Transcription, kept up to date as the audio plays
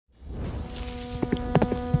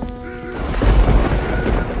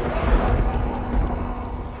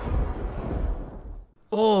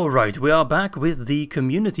Alright, we are back with the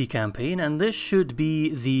community campaign, and this should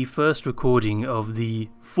be the first recording of the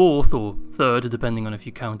fourth or third, depending on if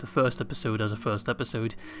you count the first episode as a first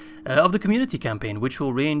episode, of the community campaign, which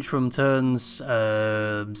will range from turns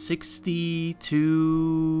 60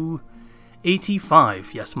 to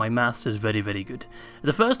 85. Yes, my maths is very, very good.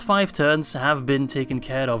 The first 5 turns have been taken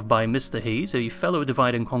care of by Mr. Hayes, a fellow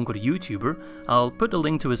Divide and Conquer YouTuber. I'll put a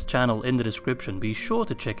link to his channel in the description, be sure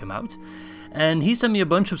to check him out. And he sent me a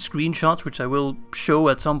bunch of screenshots, which I will show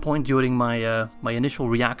at some point during my my initial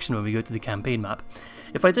reaction when we go to the campaign map.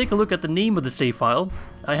 If I take a look at the name of the save file,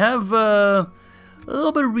 I have a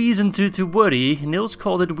little bit of reason to worry. Nils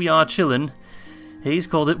called it "We Are Chillin'." Hayes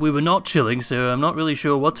called it "We Were Not Chilling," so I'm not really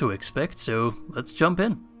sure what to expect, so let's jump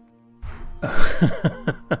in.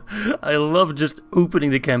 I love just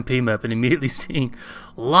opening the campaign map and immediately seeing,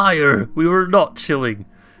 "Liar! We were not chilling."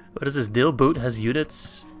 What is this? Dale boat has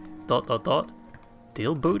units... ...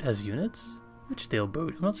 Dale boat has units? Which Dale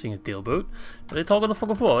boat? I'm not seeing a Dale boat. Did I talk on the fuck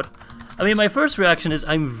of what? I mean, my first reaction is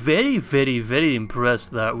I'm very, very, very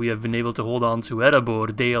impressed that we have been able to hold on to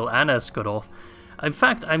Erebor, Dale, and Esgaroth. In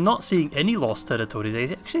fact, I'm not seeing any lost territories. I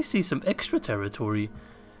actually see some extra territory.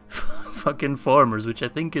 Fucking farmers, which I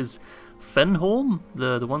think is Fenholm,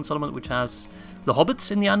 the one settlement which has the hobbits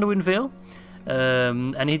in the Anduin Vale.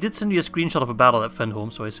 And he did send me a screenshot of a battle at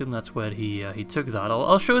Fenholm, so I assume that's where he took that.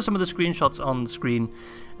 I'll show some of the screenshots on the screen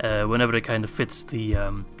whenever it kind of fits the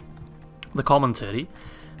commentary.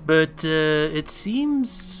 But it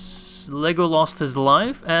seems Lego lost his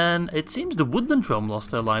life, and it seems the Woodland Realm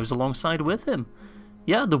lost their lives alongside with him.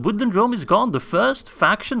 Yeah, the Woodland Realm is gone. The first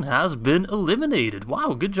faction has been eliminated.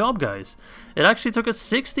 Wow, good job, guys. It actually took us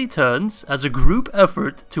 60 turns as a group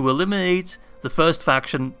effort to eliminate the first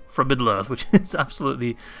faction from Middle-earth, which is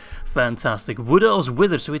absolutely fantastic. Wood Elves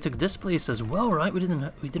Wither, so we took this place as well, right? We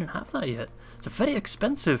didn't have that yet. It's a very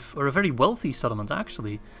expensive, or a very wealthy settlement,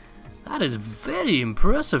 actually. That is very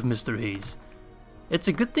impressive, Mr. Hayes. It's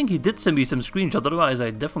a good thing he did send me some screenshots, otherwise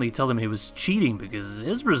I'd definitely tell him he was cheating, because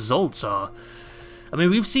his results are... I mean,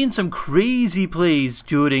 we've seen some crazy plays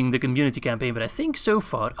during the community campaign, but I think so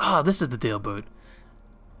far... Ah, this is the Dale boat.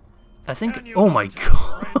 I think... Oh my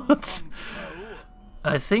god!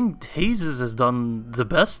 I think Hayes has done the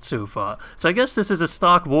best so far. So I guess this is a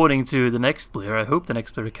stark warning to the next player. I hope the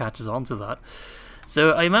next player catches on to that.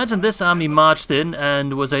 So I imagine this army marched in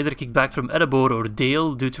and was either kicked back from Erebor or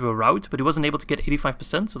Dale due to a rout, but he wasn't able to get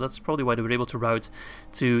 85%, so that's probably why they were able to rout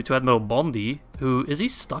to Admiral Bondi, who... Is he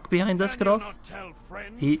stuck behind Esgaroth?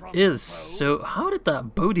 He is. So how did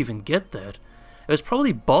that boat even get there? It was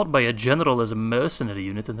probably bought by a general as a mercenary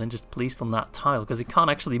unit and then just placed on that tile, because it can't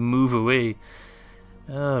actually move away.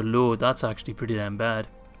 Oh lord, that's actually pretty damn bad.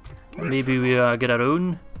 Maybe we get our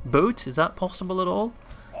own boat? Is that possible at all?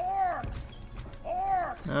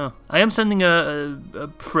 No. I am sending a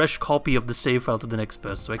fresh copy of the save file to the next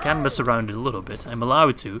person, so I can mess around it a little bit. I'm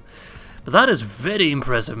allowed to. But that is very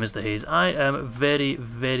impressive, Mr. Hayes. I am very,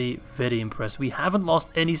 very, very impressed. We haven't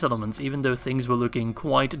lost any settlements, even though things were looking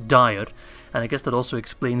quite dire. And I guess that also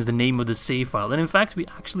explains the name of the save file. And in fact, we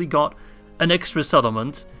actually got an extra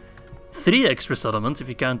settlement. 3 extra settlements, if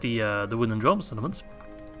you count the Woodland Realm settlements.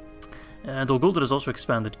 And Dol Guldur has also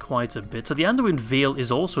expanded quite a bit. So the Anduin Vale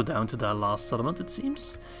is also down to that last settlement, it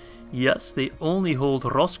seems. Yes, they only hold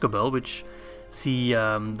Roscobel, which the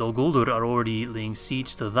Dol Guldur are already laying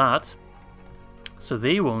siege to that. So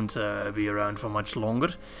they won't be around for much longer.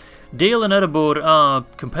 Dale and Erebor are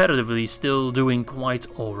comparatively still doing quite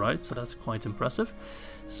alright, so that's quite impressive.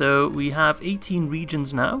 So we have 18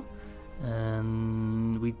 regions now,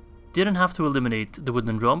 and we didn't have to eliminate the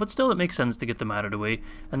Woodland Realm, but still it makes sense to get them out of the way,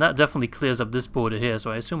 and that definitely clears up this border here,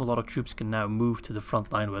 so I assume a lot of troops can now move to the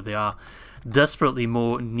front line where they are desperately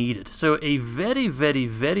more needed. So a very, very,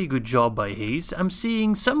 very good job by Hayes. I'm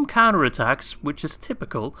seeing some counterattacks, which is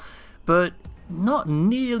typical, but not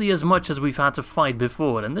nearly as much as we've had to fight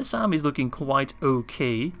before, and this army's looking quite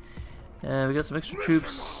okay. We got some extra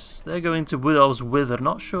troops. They're going to Wood Elves Wither.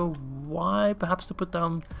 Not sure why, perhaps to put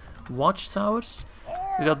down watchtowers.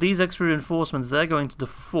 We got these extra reinforcements. They're going to the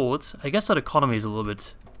fort. I guess our economy is a little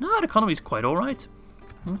bit... No, our economy is quite alright.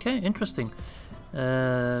 Okay, interesting.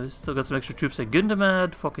 Still got some extra troops at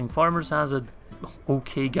Gundamad. Fucking Farmers has a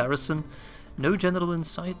okay garrison. No general in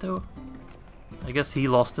sight though. I guess he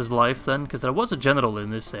lost his life then, because there was a general in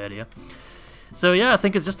this area. So yeah, I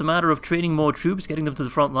think it's just a matter of training more troops, getting them to the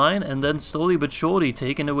front line, and then slowly but surely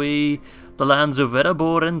taking away the lands of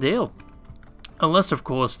Erebor and Dale. Unless, of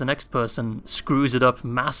course, the next person screws it up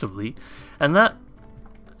massively, and that...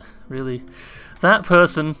 Really? That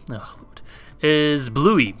person... Oh, Lord. is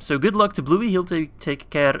Bluey. So good luck to Bluey. He'll take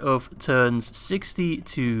care of turns 60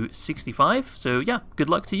 to 65. So yeah, good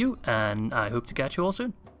luck to you, and I hope to catch you all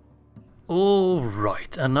soon.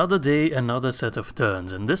 Alright, another day, another set of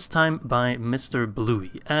turns, and this time by Mr.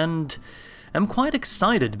 Bluey. And I'm quite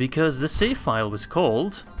excited because the save file was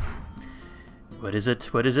called... What is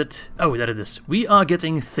it? What is it? Oh, that is. We are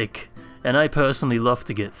getting thick. And I personally love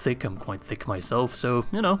to get thick. I'm quite thick myself, so,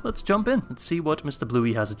 you know, let's jump in. Let's see what Mr.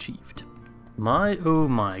 Bluey has achieved. My, oh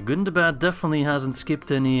my, Gundabad definitely hasn't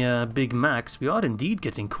skipped any big max. We are indeed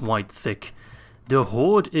getting quite thick. The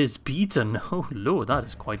Horde is beaten. Oh lord, that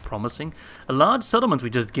is quite promising. A large settlement we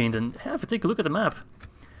just gained, and have a take a look at the map.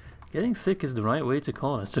 Getting thick is the right way to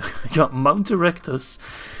call it. So we got Mount Erectus.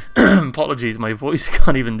 Apologies, my voice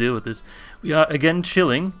can't even deal with this. We are again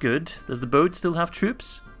chilling. Good. Does the boat still have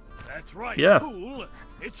troops? That's right, yeah. Fool.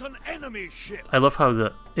 It's an enemy ship. I love how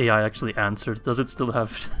the AI actually answered. Does it still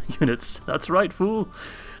have units? That's right, fool.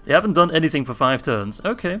 They haven't done anything for 5 turns.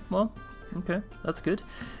 Okay, well, okay, that's good.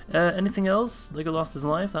 Anything else? Lego lost his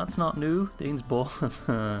life. That's not new. Dane's ball.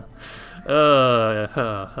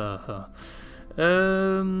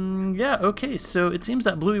 Yeah, okay, so it seems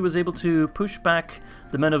that Bluey was able to push back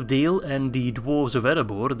the men of Dale and the dwarves of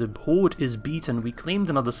Erebor. The Horde is beaten. We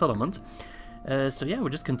claimed another settlement. So yeah, we're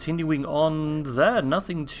just continuing on there.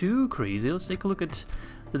 Nothing too crazy. Let's take a look at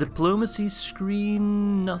the diplomacy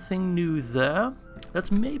screen. Nothing new there.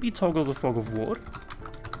 Let's maybe toggle the fog of war,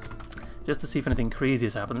 just to see if anything crazy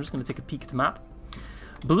has happened. I'm just going to take a peek at the map.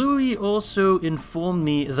 Bluey also informed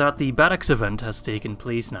me that the barracks event has taken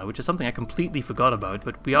place now, which is something I completely forgot about,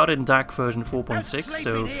 but we are in DAC version 4.6,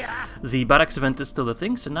 so the barracks event is still a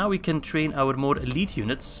thing, so now we can train our more elite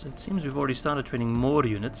units. It seems we've already started training more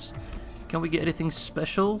units. Can we get anything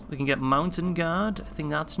special? We can get Mountain Guard, I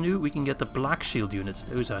think that's new. We can get the Black Shield units,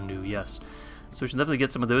 those are new, yes. So we should definitely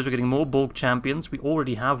get some of those. We're getting more bulk champions, we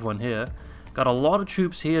already have one here. Got a lot of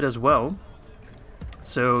troops here as well.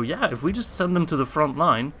 So yeah, if we just send them to the front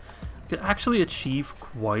line, we could actually achieve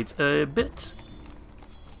quite a bit.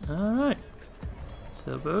 Alright.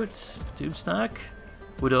 Sailboat, Tube Stack,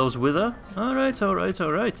 Wood Elves Wither. Alright, alright,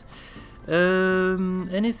 alright.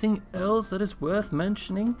 Anything else that is worth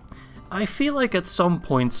mentioning? I feel like at some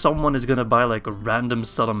point someone is gonna buy like a random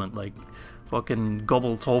settlement, like fucking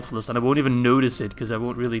Gobble Tolfless, and I won't even notice it because I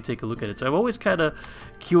won't really take a look at it. So I'm always kind of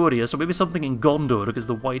curious, or maybe something in Gondor because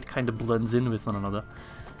the white kind of blends in with one another.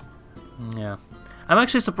 Yeah. I'm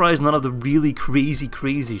actually surprised none of the really crazy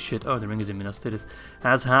shit, oh, the ring is in Minas Tirith,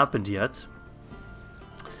 has happened yet.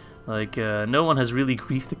 Like, no one has really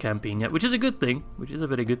griefed the campaign yet, which is a good thing, which is a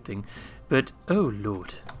very good thing. But, oh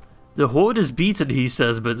lord. The Horde is beaten, he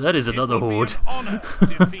says, but that is another Horde.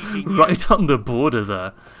 Right on the border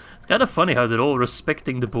there. It's kind of funny how they're all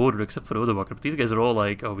respecting the border except for Odawaka, but these guys are all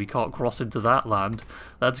like, oh, we can't cross into that land.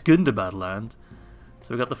 That's Gundabad land.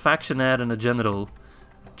 So we got the factionaire and a general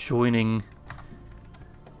joining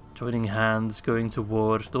hands, going to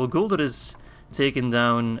war. Though Golder is taking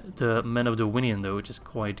down the men of Dorwinion though, which is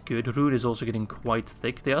quite good. Rhûn is also getting quite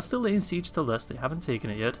thick. They are still in siege till less, they haven't taken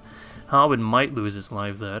it yet. Harwin might lose his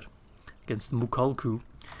life there against Mukalku.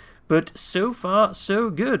 But so far, so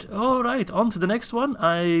good. Alright, on to the next one.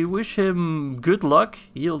 I wish him good luck.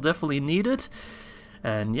 He'll definitely need it.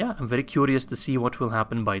 And yeah, I'm very curious to see what will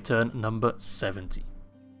happen by turn number 70.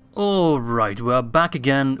 Alright, we're back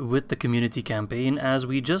again with the community campaign, as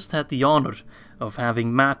we just had the honor of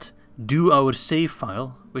having Matt do our save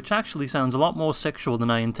file, which actually sounds a lot more sexual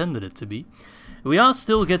than I intended it to be. We are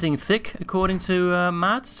still getting thick, according to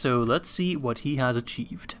Matt, so let's see what he has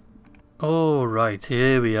achieved. Alright,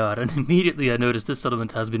 here we are, and immediately I noticed this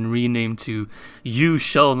settlement has been renamed to You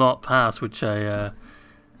Shall Not Pass, which I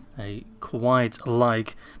quite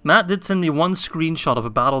like. Matt did send me one screenshot of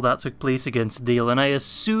a battle that took place against Dale, and I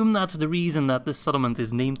assume that's the reason that this settlement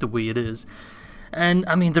is named the way it is. And,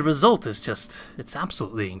 I mean, the result is just, it's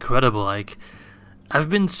absolutely incredible. Like, I've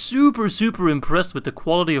been super impressed with the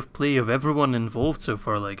quality of play of everyone involved so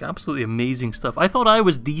far. Like, absolutely amazing stuff. I thought I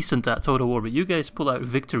was decent at Total War, but you guys pull out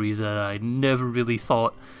victories that I never really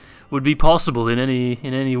thought would be possible in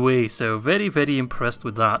any way. So, very impressed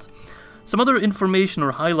with that. Some other information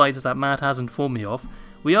or highlights that Matt has informed me of.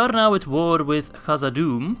 We are now at war with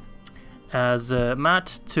Khazad-dûm, as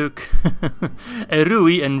Matt took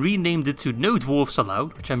Erui and renamed it to No Dwarfs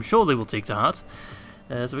Allowed, which I'm sure they will take to heart.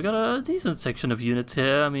 So we got a decent section of units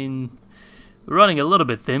here. I mean, we're running a little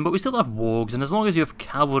bit thin, but we still have wargs, and as long as you have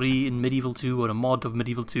cavalry in Medieval 2 or a mod of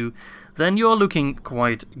Medieval 2, then you're looking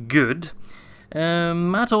quite good.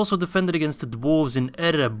 Matt also defended against the dwarves in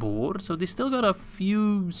Erebor, so they still got a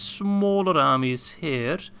few smaller armies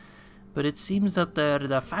here. But it seems that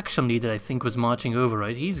their faction leader, I think, was marching over,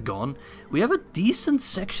 right? He's gone. We have a decent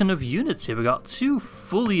section of units here. We got 2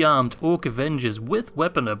 fully armed Orc Avengers with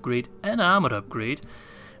weapon upgrade and armor upgrade.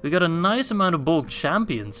 We got a nice amount of bulk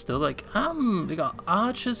champions still. Like, we got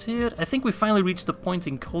archers here. I think we finally reached the point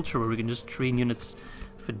in culture where we can just train units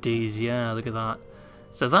for days. Yeah, look at that.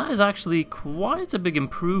 So that is actually quite a big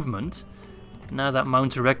improvement. Now that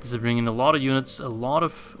Mount Erectus is bringing a lot of units, a lot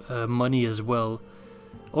of money as well.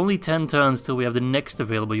 Only 10 turns till we have the next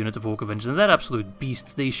available unit of Orc Avengers, and they're absolute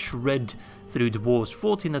beasts. They shred through dwarves.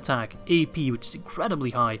 14 attack, AP, which is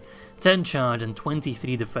incredibly high, 10 charge, and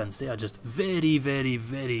 23 defense. They are just very, very,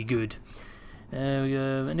 very good.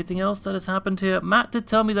 Anything else that has happened here? Matt did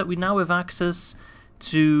tell me that we now have access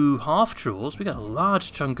to half trolls. We got a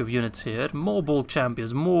large chunk of units here. More bulk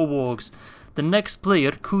champions, more wargs. The next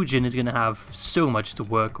player, Kujin, is going to have so much to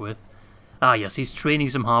work with. Ah, yes, he's training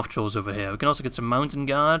some half-trolls over here. We can also get some Mountain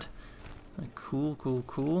Guard. Cool, cool,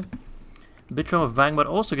 cool. Bitrom of Angmar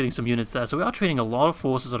also getting some units there. So we are training a lot of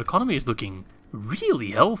forces. Our economy is looking really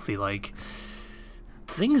healthy. Like,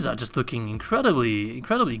 things are just looking incredibly,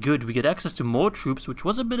 incredibly good. We get access to more troops, which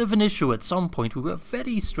was a bit of an issue at some point. We were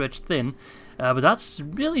very stretched thin. But that's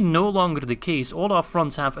really no longer the case. All our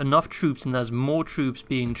fronts have enough troops, and there's more troops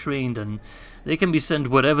being trained, and they can be sent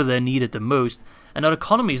wherever they're needed the most. And our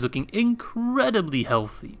economy is looking incredibly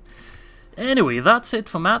healthy. Anyway, that's it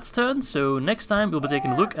for Matt's turn, so next time we'll be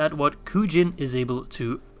taking a look at what Kujin is able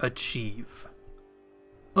to achieve.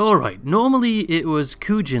 Alright, normally it was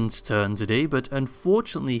Kujin's turn today, but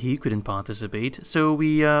unfortunately he couldn't participate, so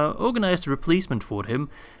we organized a replacement for him,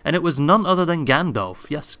 and it was none other than Gandalf.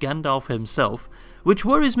 Yes, Gandalf himself, which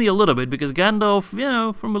worries me a little bit, because Gandalf, you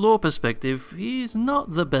know, from a lore perspective, he's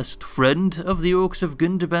not the best friend of the Orcs of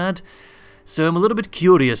Gundabad, so I'm a little bit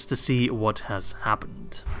curious to see what has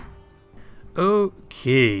happened.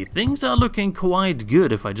 Okay, things are looking quite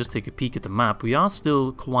good if I just take a peek at the map. We are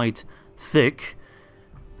still quite thick.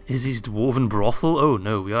 Izzy's Dwarven Brothel? Oh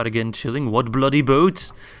no, we are again chilling. What bloody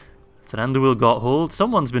boat? Thranduil got hold.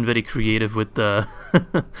 Someone's been very creative with the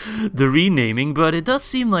the renaming, but it does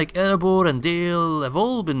seem like Erebor and Dale have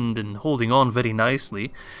all been holding on very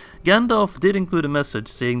nicely. Gandalf did include a message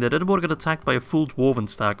saying that Erebor got attacked by a full Dwarven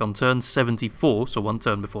stack on turn 74, so one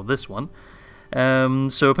turn before this one.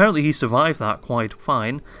 So apparently he survived that quite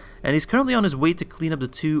fine, and he's currently on his way to clean up the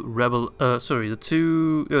two rebel armies.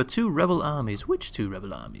 Which 2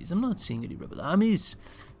 rebel armies? I'm not seeing any rebel armies.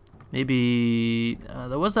 Maybe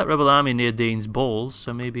there was that rebel army near Dane's Balls,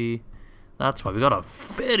 so maybe that's why. We got a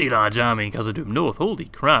very large army in Khazad-dûm North. Holy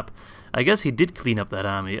crap. I guess he did clean up that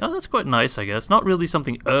army. Oh, that's quite nice, I guess. Not really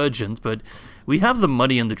something urgent, but we have the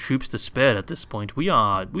money and the troops to spare at this point. We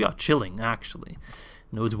are chilling, actually.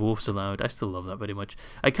 No dwarfs allowed. I still love that very much.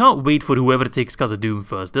 I can't wait for whoever takes Khazad-dûm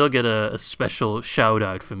first. They'll get a special shout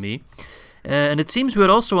out for me. And it seems we're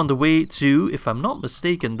also on the way to, if I'm not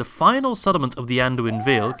mistaken, the final settlement of the Anduin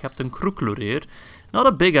Vale, Captain Kruklurir. Not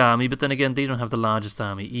a big army, but then again, they don't have the largest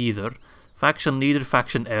army either. Faction leader,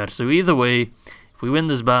 faction heir. So either way, if we win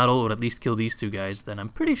this battle, or at least kill these 2 guys, then I'm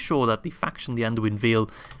pretty sure that the faction, the Anduin Vale,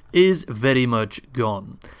 is very much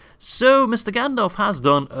gone. So, Mr. Gandalf has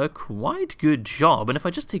done a quite good job, and if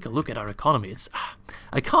I just take a look at our economy, it's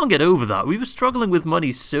I can't get over that. We were struggling with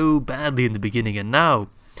money so badly in the beginning, and now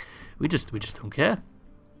we just don't care.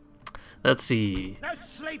 Let's see.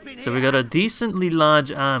 So we got a decently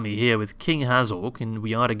large army here with King Hazork, and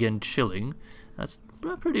we are again chilling. That's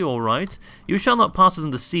pretty alright. You shall not pass us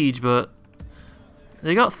in the siege, but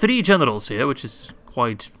they got 3 generals here, which is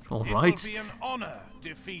quite alright.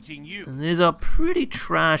 Defeating you. And these are pretty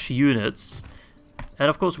trash units. And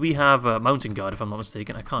of course we have Mountain Guard, if I'm not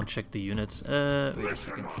mistaken. I can't check the units. Wait a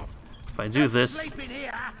second. If I do this...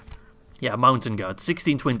 Yeah, Mountain Guard,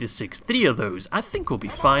 1626. 3 of those. I think we'll be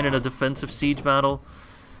fine in a defensive siege battle.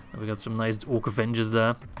 We got some nice Orc Avengers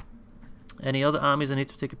there. Any other armies I need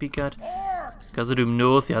to take a peek at? Khazad-dûm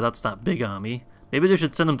North, yeah, that's that big army. Maybe they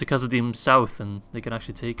should send them to Khazad-dûm South and they can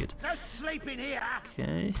actually take it.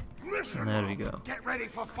 Okay. And there we go. Get ready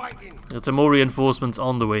for fighting. Got some more reinforcements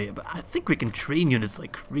on the way, but I think we can train units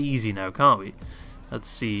like crazy now, can't we? Let's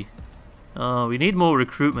see. We need more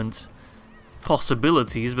recruitment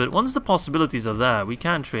possibilities, but once the possibilities are there, we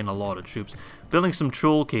can train a lot of troops. Building some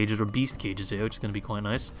troll cages or beast cages here, which is going to be quite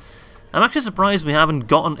nice. I'm actually surprised we haven't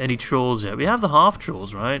gotten any trolls yet. We have the half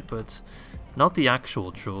trolls, right? But not the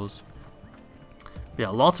actual trolls. Yeah,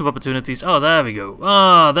 lots of opportunities. Oh, there we go.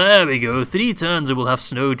 Ah, there we go. 3 turns and we'll have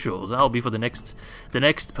snow trolls. That'll be for the next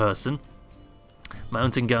person.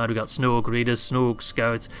 Mountain Guard, we got Snow Oak Raiders, Snow Oak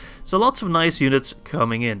Scouts. So lots of nice units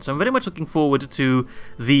coming in. So I'm very much looking forward to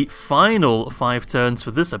the final 5 turns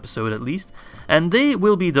for this episode at least. And they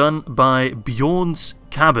will be done by Bjorn's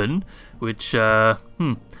Cabin, which,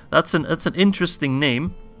 that's an interesting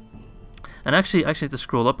name. And actually, I have to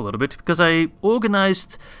scroll up a little bit because I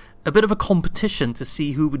organized a bit of a competition to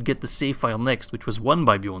see who would get the save file next, which was won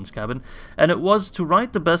by Bjorn's Cabin, and it was to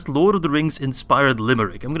write the best Lord of the Rings inspired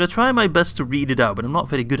limerick. I'm going to try my best to read it out, but I'm not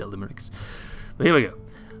very good at limericks. But here we go.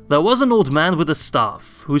 There was an old man with a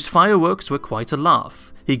staff, whose fireworks were quite a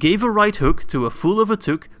laugh. He gave a right hook to a fool of a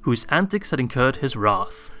took, whose antics had incurred his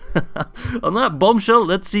wrath. On that bombshell,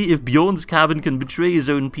 let's see if Bjorn's Cabin can betray his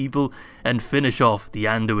own people and finish off the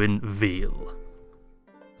Anduin Vale.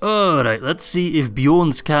 Alright, let's see if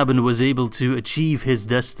Bjorn's Cabin was able to achieve his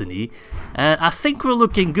destiny. I think we're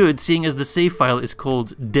looking good, seeing as the save file is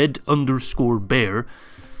called dead_bear.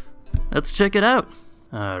 Let's check it out.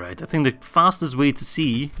 Alright, I think the fastest way to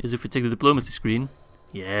see is if we take the diplomacy screen.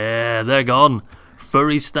 Yeah, they're gone.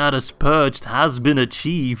 Furry status purged has been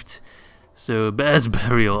achieved. So, Bear's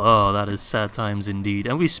Burial, oh, that is sad times indeed.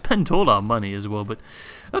 And we spent all our money as well, but...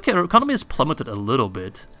 Okay, our economy has plummeted a little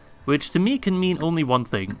bit. Which to me can mean only one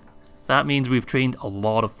thing. That means we've trained a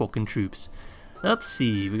lot of fucking troops. Let's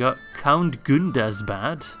see, we got Count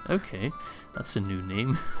Gundazbad. Okay, that's a new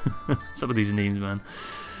name. Some of these names, man.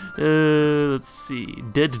 Let's see,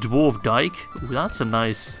 Dead Dwarf Dyke. Ooh, that's a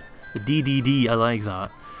nice DDD, I like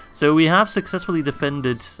that. So we have successfully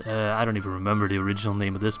defended, I don't even remember the original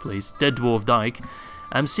name of this place, Dead Dwarf Dyke.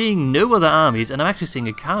 I'm seeing no other armies, and I'm actually seeing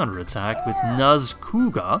a counter-attack with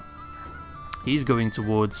Nazkuga. He's going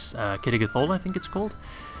towards Kittigathol, I think it's called.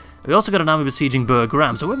 We also got an army besieging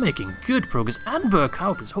Bergram, so we're making good progress. And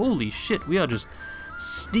Berghaupers, holy shit, we are just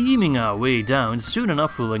steaming our way down. Soon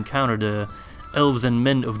enough we'll encounter the elves and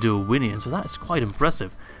men of Dorwinion, so that is quite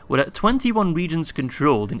impressive. We're at 21 regions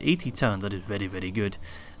controlled in 80 turns, that is very, very good.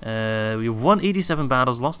 We won 87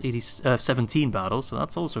 battles, lost 17 battles, so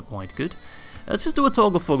that's also quite good. Let's just do a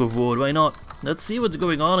Toggle Fog of War, why not? Let's see what's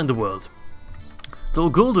going on in the world. Dol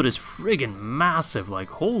Guldur is friggin' massive, like,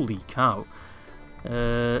 holy cow.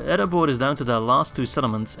 Erebor is down to their last 2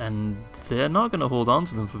 settlements, and they're not going to hold on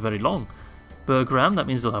to them for very long. Bergram, that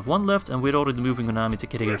means they'll have 1 left, and we're already moving an army to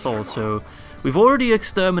Kittigathol, so we've already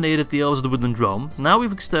exterminated the Elves of the Woodland Realm, now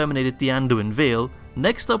we've exterminated the Anduin Vale,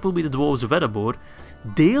 next up will be the Dwarves of Erebor.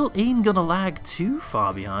 Dale ain't gonna lag too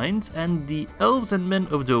far behind, and the Elves and Men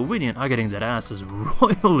of Dorwinion are getting their asses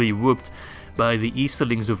royally whooped by the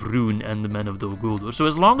Easterlings of Rhûn and the Men of Dol Guldur. So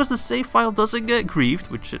as long as the save file doesn't get griefed,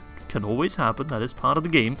 which it can always happen, that is part of the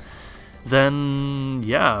game, then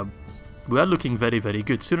yeah, we are looking very, very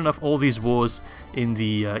good. Soon enough, all these wars in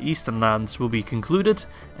the eastern lands will be concluded,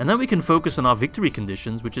 and then we can focus on our victory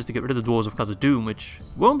conditions, which is to get rid of the Dwarves of Khazad-dûm, which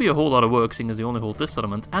won't be a whole lot of work, seeing as they only hold this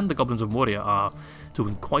settlement, and the Goblins of Moria are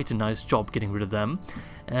doing quite a nice job getting rid of them.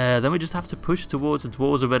 Then we just have to push towards the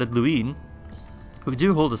Dwarves of Ar-Adûnâim, who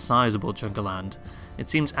do hold a sizable chunk of land. It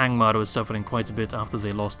seems Angmar was suffering quite a bit after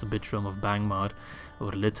they lost the Bittram of Bangmar,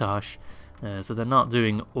 or Litash, so they're not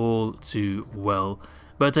doing all too well.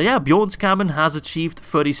 But yeah, Bjorn's Cabin has achieved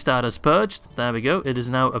furry status purged. There we go, it is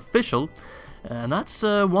now official. And that's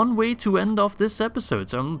one way to end off this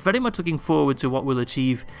episode. So I'm very much looking forward to what we'll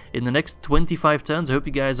achieve in the next 25 turns. I hope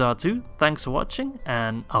you guys are too. Thanks for watching,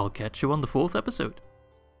 and I'll catch you on the 4th episode.